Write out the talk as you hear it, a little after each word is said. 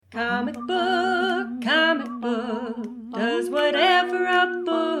Comic book, does whatever a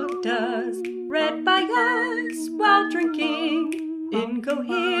book does. Read by us while drinking,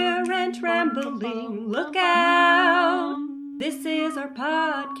 incoherent rambling. Look out, this is our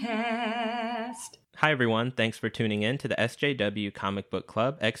podcast. Hi everyone, thanks for tuning in to the SJW Comic Book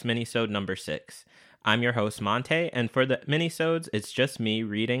Club X-Menisode number 6. I'm your host Monte, and for the minisodes, it's just me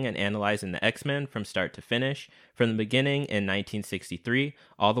reading and analyzing the X-Men from start to finish, from the beginning in 1963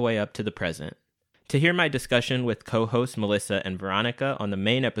 all the way up to the present. To hear my discussion with co-hosts Melissa and Veronica on the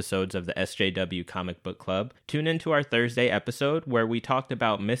main episodes of the SJW Comic Book Club, tune into our Thursday episode where we talked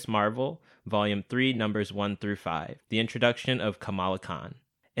about Miss Marvel, Volume 3, Numbers 1 through 5, the introduction of Kamala Khan.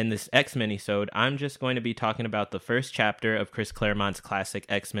 In this X-Menisode, I'm just going to be talking about the first chapter of Chris Claremont's classic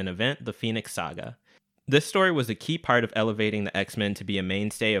X-Men event, the Phoenix Saga. This story was a key part of elevating the X-Men to be a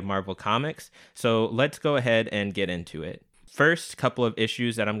mainstay of Marvel Comics, so let's go ahead and get into it. First couple of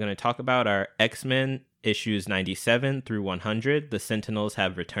issues that I'm going to talk about are X-Men issues 97 through 100, The Sentinels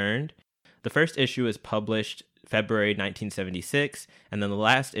Have Returned. The first issue is published February 1976, and then the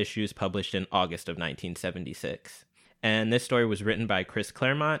last issue is published in August of 1976. And this story was written by Chris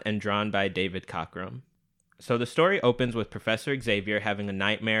Claremont and drawn by David Cockrum. So the story opens with Professor Xavier having a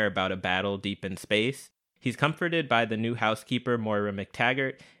nightmare about a battle deep in space. He's comforted by the new housekeeper, Moira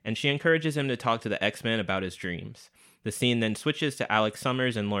McTaggart, and she encourages him to talk to the X-Men about his dreams. The scene then switches to Alex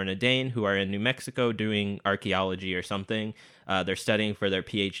Summers and Lorna Dane, who are in New Mexico doing archaeology or something. They're studying for their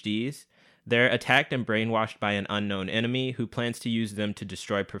PhDs. They're attacked and brainwashed by an unknown enemy who plans to use them to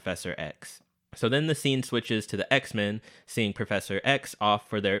destroy Professor X. So then the scene switches to the X-Men, seeing Professor X off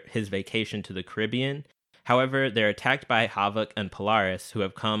for his vacation to the Caribbean. However, they're attacked by Havok and Polaris, who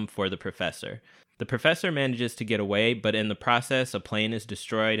have come for the Professor. The Professor manages to get away, but in the process, a plane is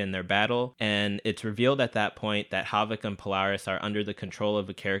destroyed in their battle, and it's revealed at that point that Havok and Polaris are under the control of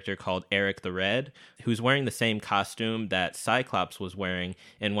a character called Eric the Red, who's wearing the same costume that Cyclops was wearing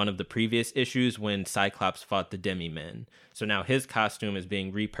in one of the previous issues when Cyclops fought the Demi-Men. So now his costume is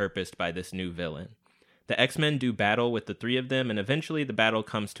being repurposed by this new villain. The X-Men do battle with the three of them, and eventually the battle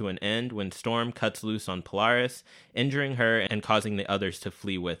comes to an end when Storm cuts loose on Polaris, injuring her and causing the others to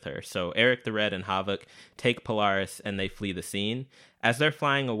flee with her. So Eric the Red and Havok take Polaris and they flee the scene. As they're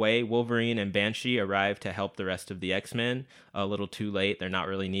flying away, Wolverine and Banshee arrive to help the rest of the X-Men. A little too late, they're not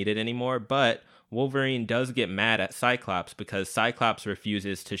really needed anymore, but Wolverine does get mad at Cyclops because Cyclops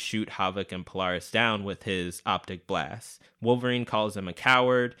refuses to shoot Havok and Polaris down with his optic blasts. Wolverine calls him a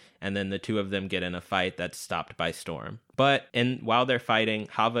coward, and then the two of them get in a fight that's stopped by Storm. But while they're fighting,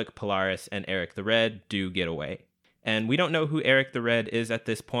 Havok, Polaris, and Eric the Red do get away. And we don't know who Eric the Red is at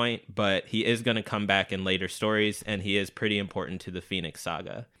this point, but he is going to come back in later stories, and he is pretty important to the Phoenix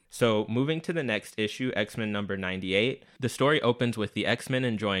Saga. So moving to the next issue, X-Men number 98, the story opens with the X-Men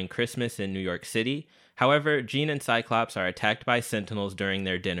enjoying Christmas in New York City. However, Jean and Cyclops are attacked by Sentinels during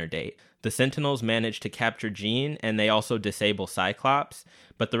their dinner date. The Sentinels manage to capture Jean, and they also disable Cyclops,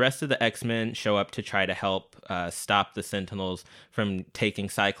 but the rest of the X-Men show up to try to help stop the Sentinels from taking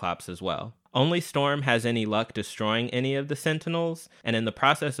Cyclops as well. Only Storm has any luck destroying any of the Sentinels, and in the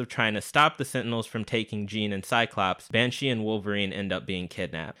process of trying to stop the Sentinels from taking Jean and Cyclops, Banshee and Wolverine end up being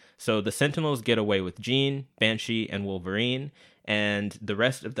kidnapped. So the Sentinels get away with Jean, Banshee, and Wolverine, and the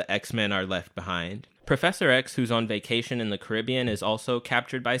rest of the X-Men are left behind. Professor X, who's on vacation in the Caribbean, is also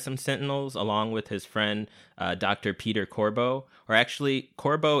captured by some Sentinels, along with his friend Dr. Peter Corbeau. Or actually,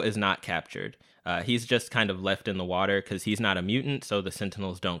 Corbeau is not captured. He's just kind of left in the water because he's not a mutant, so the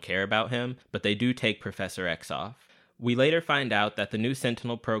Sentinels don't care about him, but they do take Professor X off. We later find out that the new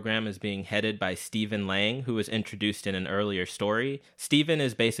Sentinel program is being headed by Stephen Lang, who was introduced in an earlier story. Stephen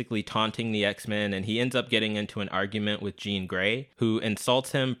is basically taunting the X-Men, and he ends up getting into an argument with Jean Grey, who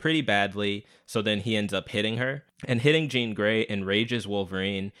insults him pretty badly, so then he ends up hitting her. And hitting Jean Grey enrages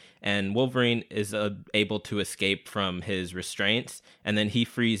Wolverine, and Wolverine is able to escape from his restraints, and then he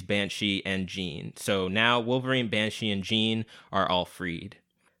frees Banshee and Jean. So now Wolverine, Banshee, and Jean are all freed.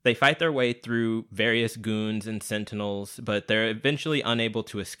 They fight their way through various goons and Sentinels, but they're eventually unable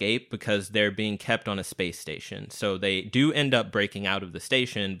to escape because they're being kept on a space station. So they do end up breaking out of the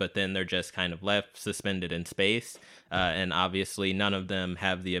station, but then they're just kind of left suspended in space. And obviously none of them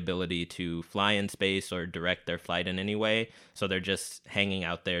have the ability to fly in space or direct their flight in any way. So they're just hanging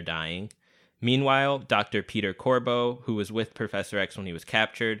out there dying. Meanwhile, Dr. Peter Corbeau, who was with Professor X when he was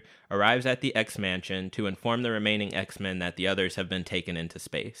captured, arrives at the X-Mansion to inform the remaining X-Men that the others have been taken into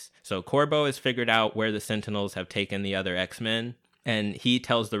space. So Corbeau has figured out where the Sentinels have taken the other X-Men, And he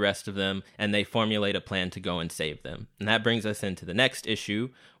tells the rest of them, and they formulate a plan to go and save them. And that brings us into the next issue,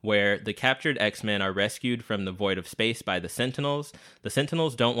 where the captured X-Men are rescued from the void of space by the Sentinels. The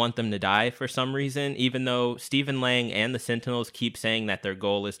Sentinels don't want them to die for some reason, even though Stephen Lang and the Sentinels keep saying that their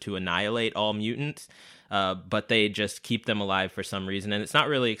goal is to annihilate all mutants, but they just keep them alive for some reason, and it's not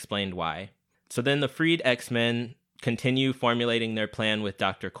really explained why. So then the freed X-Men continue formulating their plan with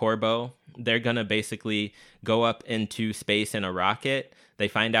Dr. Corbo. They're going to basically go up into space in a rocket. They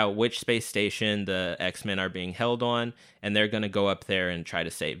find out which space station the X-Men are being held on, and they're going to go up there and try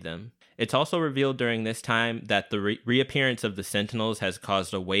to save them. It's also revealed during this time that the reappearance of the Sentinels has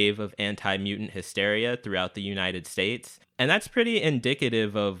caused a wave of anti-mutant hysteria throughout the United States. And that's pretty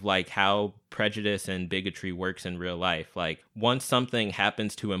indicative of like how prejudice and bigotry works in real life. Like once something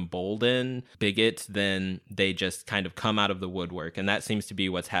happens to embolden bigots, then they just kind of come out of the woodwork. And that seems to be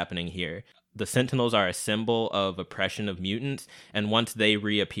what's happening here. The Sentinels are a symbol of oppression of mutants, and once they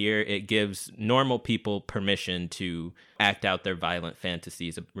reappear, it gives normal people permission to act out their violent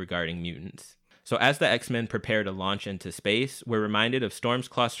fantasies regarding mutants. So as the X-Men prepare to launch into space, we're reminded of Storm's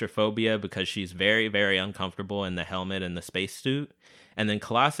claustrophobia because she's very, very uncomfortable in the helmet and the spacesuit. And then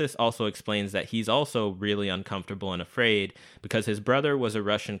Colossus also explains that he's also really uncomfortable and afraid because his brother was a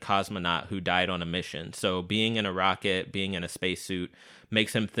Russian cosmonaut who died on a mission. So being in a rocket, being in a spacesuit,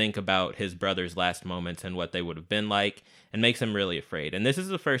 makes him think about his brother's last moments and what they would have been like, and makes him really afraid. And this is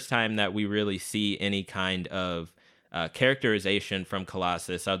the first time that we really see any kind of characterization from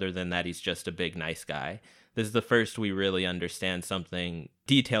Colossus other than that he's just a big nice guy. This is the first we really understand something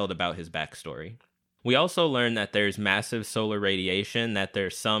detailed about his backstory. We also learn that there's massive solar radiation, that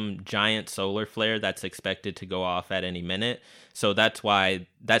there's some giant solar flare that's expected to go off at any minute. So that's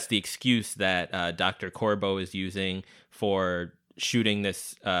the excuse that Dr. Corbo is using for shooting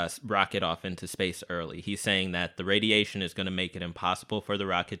this rocket off into space early. He's saying that the radiation is going to make it impossible for the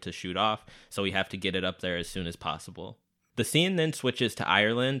rocket to shoot off, so we have to get it up there as soon as possible. The scene then switches to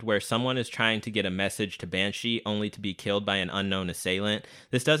Ireland, where someone is trying to get a message to Banshee only to be killed by an unknown assailant.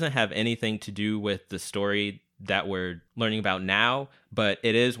 This doesn't have anything to do with the story that we're learning about now, but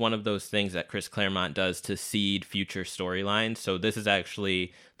it is one of those things that Chris Claremont does to seed future storylines. So this is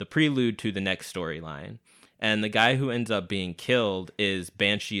actually the prelude to the next storyline. And the guy who ends up being killed is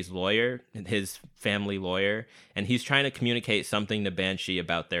Banshee's lawyer, his family lawyer, and he's trying to communicate something to Banshee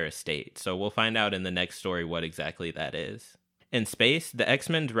about their estate. So we'll find out in the next story what exactly that is. In space, the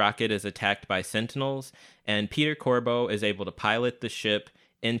X-Men's rocket is attacked by Sentinels, and Peter Corbo is able to pilot the ship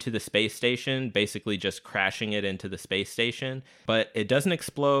into the space station, basically just crashing it into the space station. But it doesn't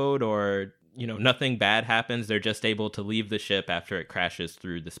explode or, nothing bad happens. They're just able to leave the ship after it crashes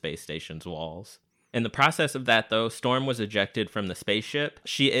through the space station's walls. In the process of that, though, Storm was ejected from the spaceship.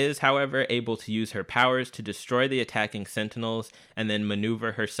 She is, however, able to use her powers to destroy the attacking Sentinels and then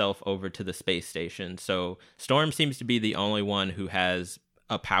maneuver herself over to the space station. So Storm seems to be the only one who has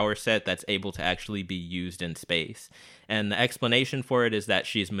a power set that's able to actually be used in space. And the explanation for it is that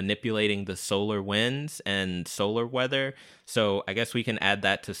she's manipulating the solar winds and solar weather. So I guess we can add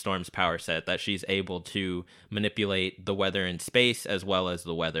that to Storm's power set, that she's able to manipulate the weather in space as well as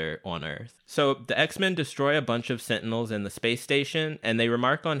the weather on Earth. So the X-Men destroy a bunch of Sentinels in the space station, and they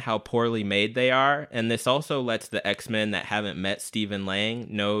remark on how poorly made they are. And this also lets the X-Men that haven't met Stephen Lang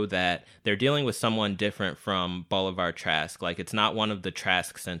know that they're dealing with someone different from Bolivar Trask. Like, it's not one of the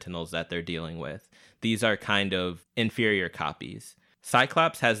Trask Sentinels that they're dealing with. These are kind of inferior copies.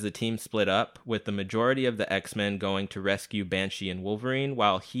 Cyclops has the team split up, with the majority of the X-Men going to rescue Banshee and Wolverine,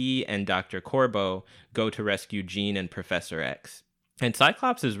 while he and Dr. Corbo go to rescue Jean and Professor X. And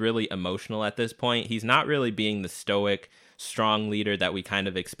Cyclops is really emotional at this point. He's not really being the stoic, strong leader that we kind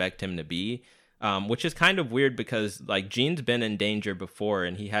of expect him to be, which is kind of weird because, like, Jean's been in danger before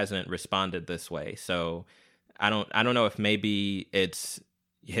and he hasn't responded this way. So I don't know if maybe it's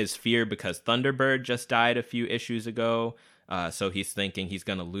his fear because Thunderbird just died a few issues ago. So he's thinking he's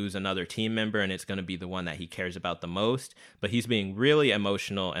going to lose another team member and it's going to be the one that he cares about the most. But he's being really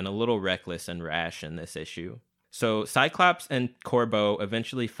emotional and a little reckless and rash in this issue. So Cyclops and Corbo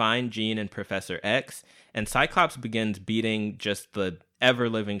eventually find Jean and Professor X, and Cyclops begins beating just the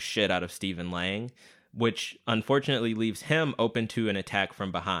ever-living shit out of Stephen Lang, which unfortunately leaves him open to an attack from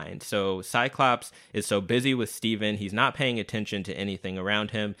behind. So Cyclops is so busy with Stephen, he's not paying attention to anything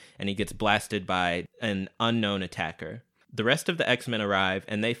around him, and he gets blasted by an unknown attacker. The rest of the X-Men arrive,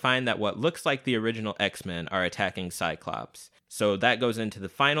 and they find that what looks like the original X-Men are attacking Cyclops. So that goes into the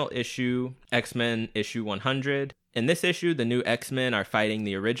final issue, X-Men issue 100. In this issue, the new X-Men are fighting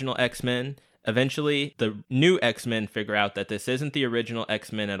the original X-Men, Eventually, the new X-Men figure out that this isn't the original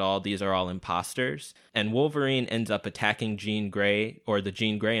X-Men at all. These are all imposters. And Wolverine ends up attacking Jean Grey, or the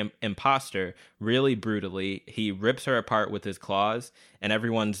Jean Grey imposter, really brutally. He rips her apart with his claws, and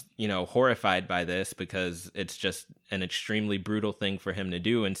everyone's, horrified by this because it's just an extremely brutal thing for him to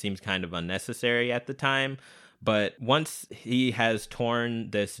do and seems kind of unnecessary at the time. But once he has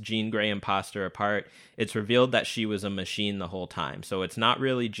torn this Jean Grey imposter apart, it's revealed that she was a machine the whole time. So it's not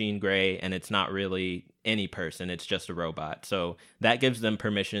really Jean Grey, and it's not really any person. It's just a robot. So that gives them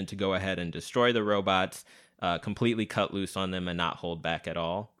permission to go ahead and destroy the robots, completely cut loose on them and not hold back at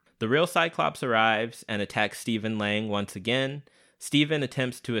all. The real Cyclops arrives and attacks Stephen Lang once again. Stephen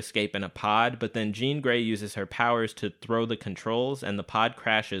attempts to escape in a pod, but then Jean Grey uses her powers to throw the controls, and the pod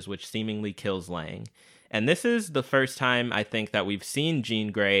crashes, which seemingly kills Lang. And this is the first time, I think, that we've seen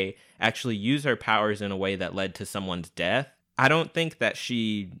Jean Grey actually use her powers in a way that led to someone's death. I don't think that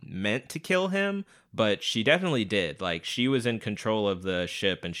she meant to kill him, but she definitely did. Like, she was in control of the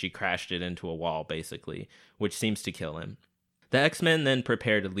ship and she crashed it into a wall, basically, which seems to kill him. The X-Men then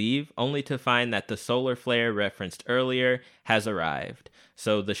prepare to leave, only to find that the solar flare referenced earlier has arrived.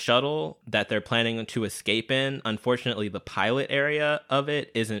 So the shuttle that they're planning to escape in, unfortunately the pilot area of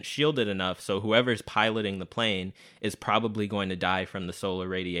it isn't shielded enough, so whoever's piloting the plane is probably going to die from the solar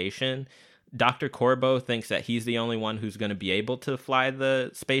radiation. Dr. Corbo thinks that he's the only one who's going to be able to fly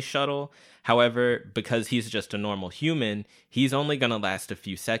the space shuttle. However, because he's just a normal human, he's only going to last a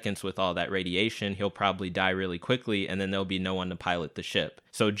few seconds with all that radiation. He'll probably die really quickly, and then there'll be no one to pilot the ship.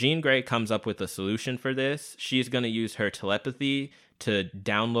 So Jean Grey comes up with a solution for this. She's going to use her telepathy to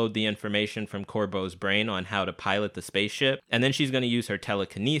download the information from Corbo's brain on how to pilot the spaceship, and then she's going to use her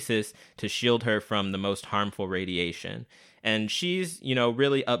telekinesis to shield her from the most harmful radiation. And she's,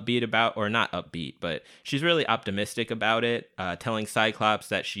 really upbeat about, or not upbeat, but she's really optimistic about it, telling Cyclops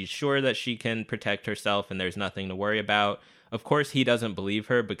that she's sure that she can protect herself and there's nothing to worry about. Of course, he doesn't believe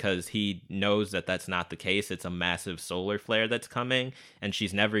her because he knows that that's not the case. It's a massive solar flare that's coming, and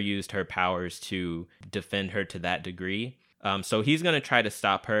she's never used her powers to defend her to that degree. So he's going to try to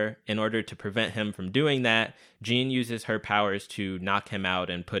stop her. In order to prevent him from doing that, Jean uses her powers to knock him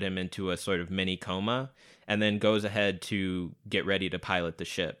out and put him into a sort of mini coma, and then goes ahead to get ready to pilot the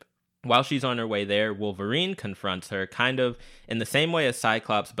ship. While she's on her way there, Wolverine confronts her kind of in the same way as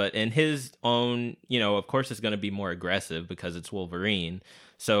Cyclops, but in his own, of course it's going to be more aggressive because it's Wolverine.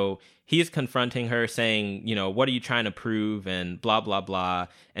 So he's confronting her saying, what are you trying to prove, and blah, blah, blah.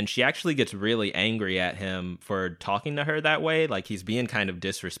 And she actually gets really angry at him for talking to her that way. Like, he's being kind of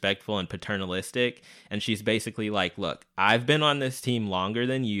disrespectful and paternalistic. And she's basically like, look, I've been on this team longer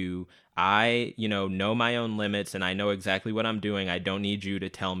than you. I, know my own limits, and I know exactly what I'm doing. I don't need you to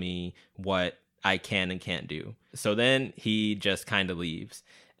tell me what I can and can't do. So then he just kind of leaves.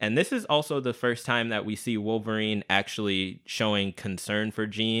 And this is also the first time that we see Wolverine actually showing concern for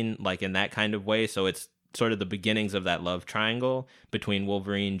Jean, like in that kind of way. So it's sort of the beginnings of that love triangle between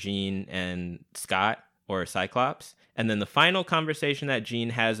Wolverine, Jean, and Scott, or Cyclops. And then the final conversation that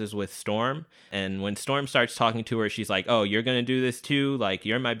Jean has is with Storm. And when Storm starts talking to her, she's like, oh, you're going to do this too? Like,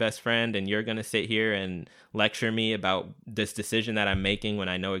 you're my best friend, and you're going to sit here and lecture me about this decision that I'm making when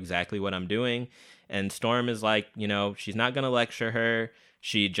I know exactly what I'm doing. And Storm is like, she's not going to lecture her.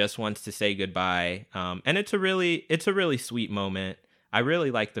 She just wants to say goodbye. And it's a really sweet moment. I really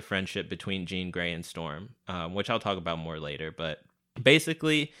like the friendship between Jean Grey and Storm, which I'll talk about more later. But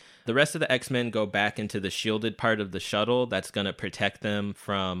basically, the rest of the X-Men go back into the shielded part of the shuttle that's going to protect them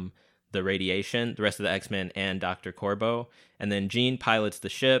from the radiation, the rest of the X-Men and Dr. Corbo. And then Jean pilots the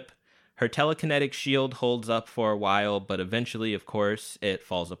ship. Her telekinetic shield holds up for a while, but eventually, of course, it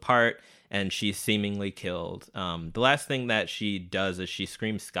falls apart and she's seemingly killed. The last thing that she does is she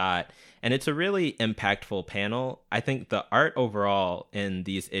screams Scott, and it's a really impactful panel. I think the art overall in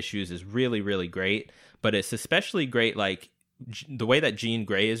these issues is really, really great, but it's especially great, like, the way that Jean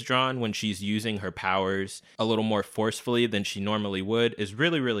Grey is drawn when she's using her powers a little more forcefully than she normally would is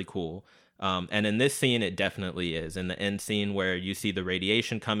really, really cool. And in this scene, it definitely is. In the end scene where you see the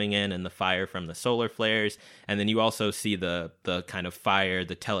radiation coming in and the fire from the solar flares, and then you also see the kind of fire,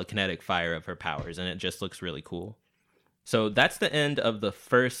 the telekinetic fire of her powers, and it just looks really cool. So that's the end of the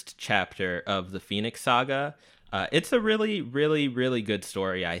first chapter of the Phoenix Saga. It's a really, really, really good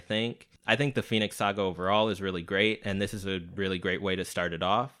story, I think. I think the Phoenix Saga overall is really great, and this is a really great way to start it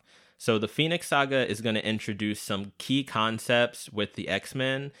off. So the Phoenix Saga is going to introduce some key concepts with the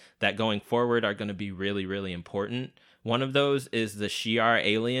X-Men that going forward are going to be really, really important. One of those is the Shi'ar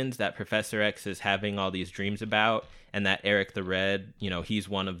aliens that Professor X is having all these dreams about, and that Eric the Red, he's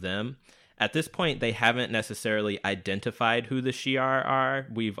one of them. At this point, they haven't necessarily identified who the Shi'ar are.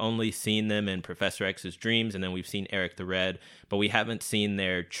 We've only seen them in Professor X's dreams, and then we've seen Eric the Red, but we haven't seen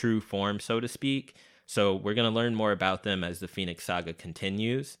their true form, so to speak. So we're going to learn more about them as the Phoenix Saga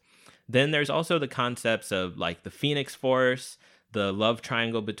continues. Then there's also the concepts of like the Phoenix Force, the love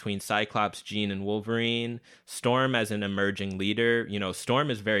triangle between Cyclops, Jean, and Wolverine, Storm as an emerging leader. You know,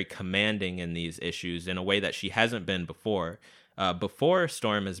 Storm is very commanding in these issues in a way that she hasn't been before. Before,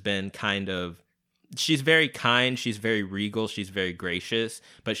 Storm has been she's very kind, she's very regal, she's very gracious,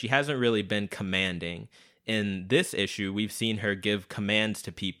 but she hasn't really been commanding. In this issue, we've seen her give commands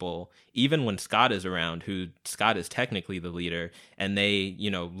to people, even when Scott is around, who Scott is technically the leader, and they,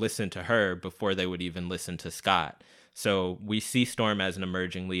 listen to her before they would even listen to Scott. So we see Storm as an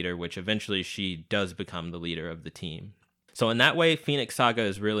emerging leader, which eventually she does become the leader of the team. So in that way, Phoenix Saga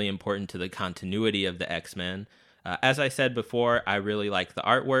is really important to the continuity of the X-Men. As I said before, I really like the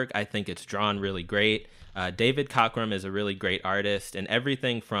artwork. I think it's drawn really great. David Cockrum is a really great artist, and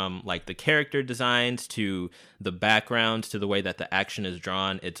everything from like the character designs to the backgrounds to the way that the action is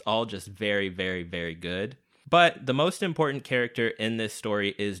drawn, it's all just very, very, very good. But the most important character in this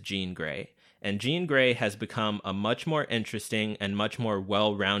story is Jean Grey. And Jean Grey has become a much more interesting and much more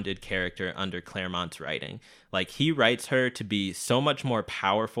well-rounded character under Claremont's writing. Like, he writes her to be so much more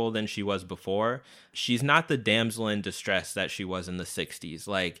powerful than she was before. She's not the damsel in distress that she was in the 60s.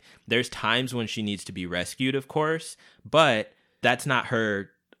 Like, there's times when she needs to be rescued, of course, but that's not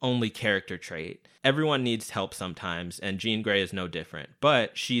her only character trait. Everyone needs help sometimes, and Jean Grey is no different.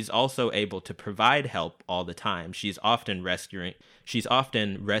 But she's also able to provide help all the time. She's often rescuing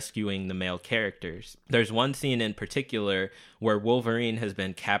the male characters. There's one scene in particular where Wolverine has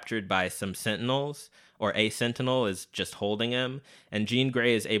been captured by some Sentinels, or a Sentinel is just holding him, and Jean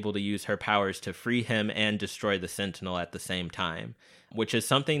Grey is able to use her powers to free him and destroy the Sentinel at the same time, which is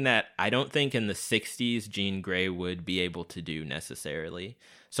something that I don't think in the 60s Jean Grey would be able to do necessarily.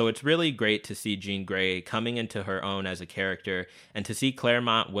 So it's really great to see Jean Grey coming into her own as a character, and to see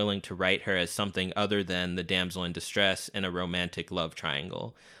Claremont willing to write her as something other than the damsel in distress in a romantic love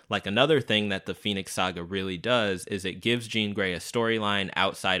triangle. Like, another thing that the Phoenix Saga really does is it gives Jean Grey a storyline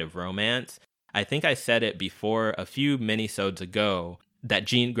outside of romance. I think I said it before a few minisodes ago, that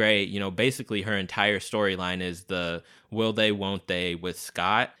Jean Grey, basically her entire storyline is the will they, won't they with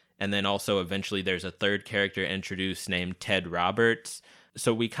Scott. And then also eventually there's a third character introduced named Ted Roberts.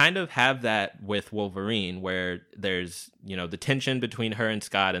 So we kind of have that with Wolverine, where there's, the tension between her and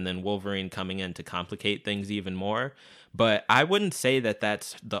Scott, and then Wolverine coming in to complicate things even more. But I wouldn't say that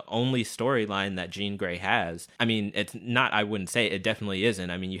that's the only storyline that Jean Grey has. I mean, it's not, I wouldn't say, it definitely isn't.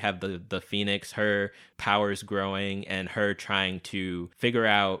 I mean, you have the Phoenix, her powers growing, and her trying to figure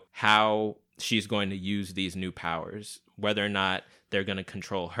out how she's going to use these new powers, whether or not they're going to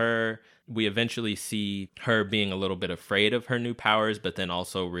control her. We eventually see her being a little bit afraid of her new powers, but then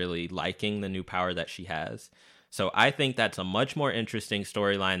also really liking the new power that she has. So I think that's a much more interesting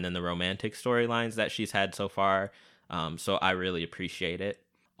storyline than the romantic storylines that she's had so far. So I really appreciate it.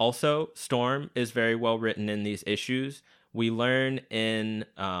 Also, Storm is very well written in these issues. We learn in,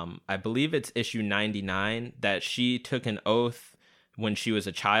 I believe it's issue 99, that she took an oath when she was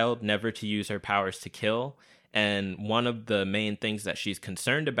a child never to use her powers to kill. And one of the main things that she's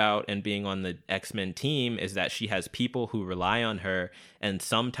concerned about in being on the X-Men team is that she has people who rely on her. And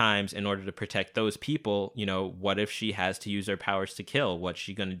sometimes in order to protect those people, what if she has to use her powers to kill? What's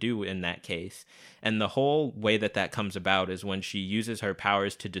she going to do in that case? And the whole way that comes about is when she uses her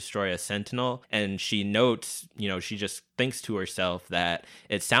powers to destroy a Sentinel, and she notes, she just thinks to herself that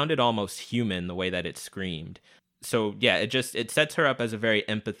it sounded almost human the way that it screamed. So yeah, it sets her up as a very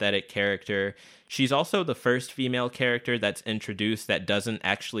empathetic character. She's also the first female character that's introduced that doesn't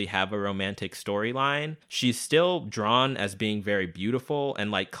actually have a romantic storyline. She's still drawn as being very beautiful, and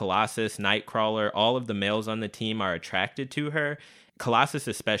like Colossus, Nightcrawler, all of the males on the team are attracted to her. Colossus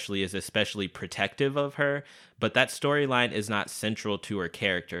especially is especially protective of her, but that storyline is not central to her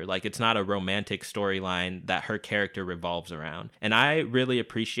character. Like, it's not a romantic storyline that her character revolves around. And I really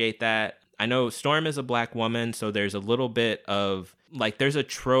appreciate that. I know Storm is a Black woman, so there's a little bit of, like, there's a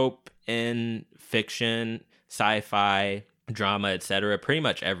trope in fiction, sci-fi, drama, etc., pretty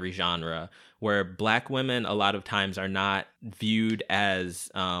much every genre, where Black women a lot of times are not viewed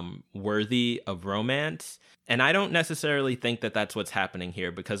as worthy of romance. And I don't necessarily think that that's what's happening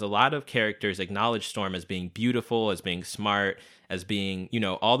here, because a lot of characters acknowledge Storm as being beautiful, as being smart, as being,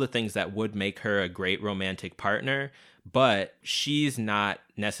 all the things that would make her a great romantic partner. But she's not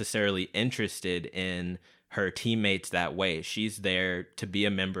necessarily interested in her teammates that way. She's there to be a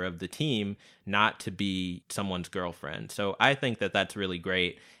member of the team, not to be someone's girlfriend. So I think that that's really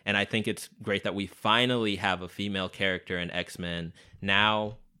great. And I think it's great that we finally have a female character in X-Men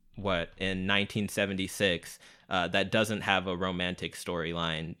now, in 1976, that doesn't have a romantic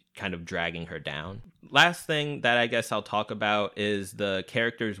storyline kind of dragging her down. Last thing that I guess I'll talk about is the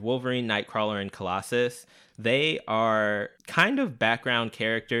characters Wolverine, Nightcrawler, and Colossus. They are kind of background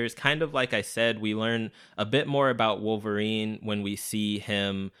characters. Kind of like I said, we learn a bit more about Wolverine when we see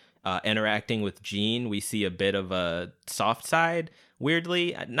him interacting with Jean. We see a bit of a soft side,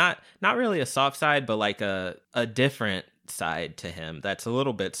 weirdly. Not really a soft side, but like a different side to him that's a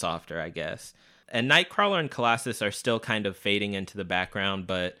little bit softer, I guess. And Nightcrawler and Colossus are still kind of fading into the background,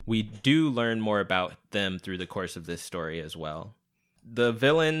 but we do learn more about them through the course of this story as well. The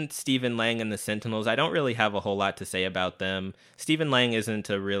villain, Stephen Lang, and the Sentinels, I don't really have a whole lot to say about them. Stephen Lang isn't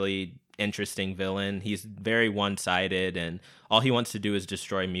a really interesting villain. He's very one-sided, and all he wants to do is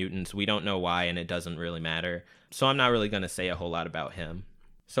destroy mutants. We don't know why, and it doesn't really matter. So I'm not really going to say a whole lot about him.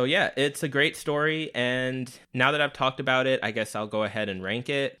 So yeah, it's a great story, and now that I've talked about it, I guess I'll go ahead and rank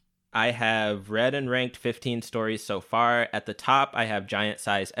it. I have read and ranked 15 stories so far. At the top, I have Giant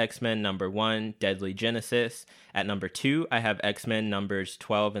Size X-Men number 1, Deadly Genesis. At number 2, I have X-Men numbers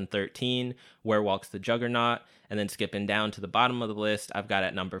 12 and 13, Where Walks the Juggernaut. And then skipping down to the bottom of the list, I've got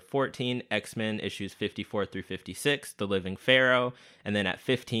at number 14, X-Men issues 54 through 56, The Living Pharaoh. And then at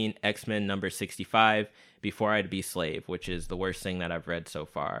 15, X-Men number 65, Before I'd Be Slave, which is the worst thing that I've read so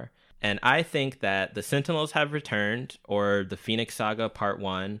far. And I think that The Sentinels Have Returned, or the Phoenix Saga Part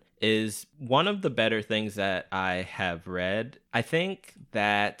 1, is one of the better things that I have read. I think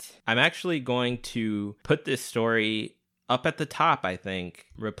that I'm actually going to put this story up at the top, I think,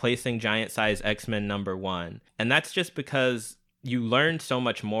 replacing Giant Size X-Men number 1. And that's just because you learn so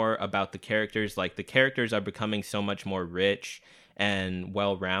much more about the characters. Like, the characters are becoming so much more rich and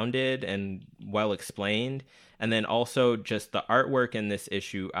well-rounded and well-explained. And then also just the artwork in this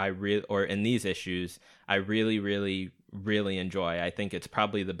issue, in these issues, I really, really, really enjoy. I think it's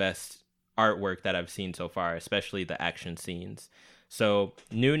probably the best artwork that I've seen so far, especially the action scenes. So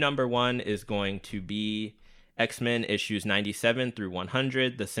new number 1 is going to be X-Men issues 97 through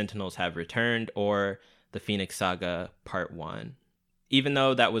 100, The Sentinels Have Returned, or the Phoenix Saga Part 1. Even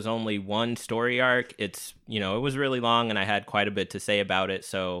though that was only one story arc, it was really long and I had quite a bit to say about it.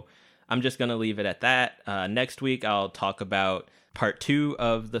 So I'm just going to leave it at that. Next week, I'll talk about part 2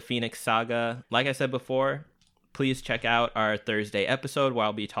 of the Phoenix Saga. Like I said before, please check out our Thursday episode where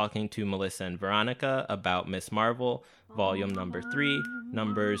I'll be talking to Melissa and Veronica about Miss Marvel, volume number 3,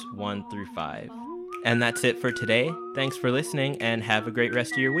 numbers 1 through 5. And that's it for today. Thanks for listening and have a great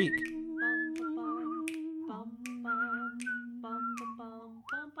rest of your week.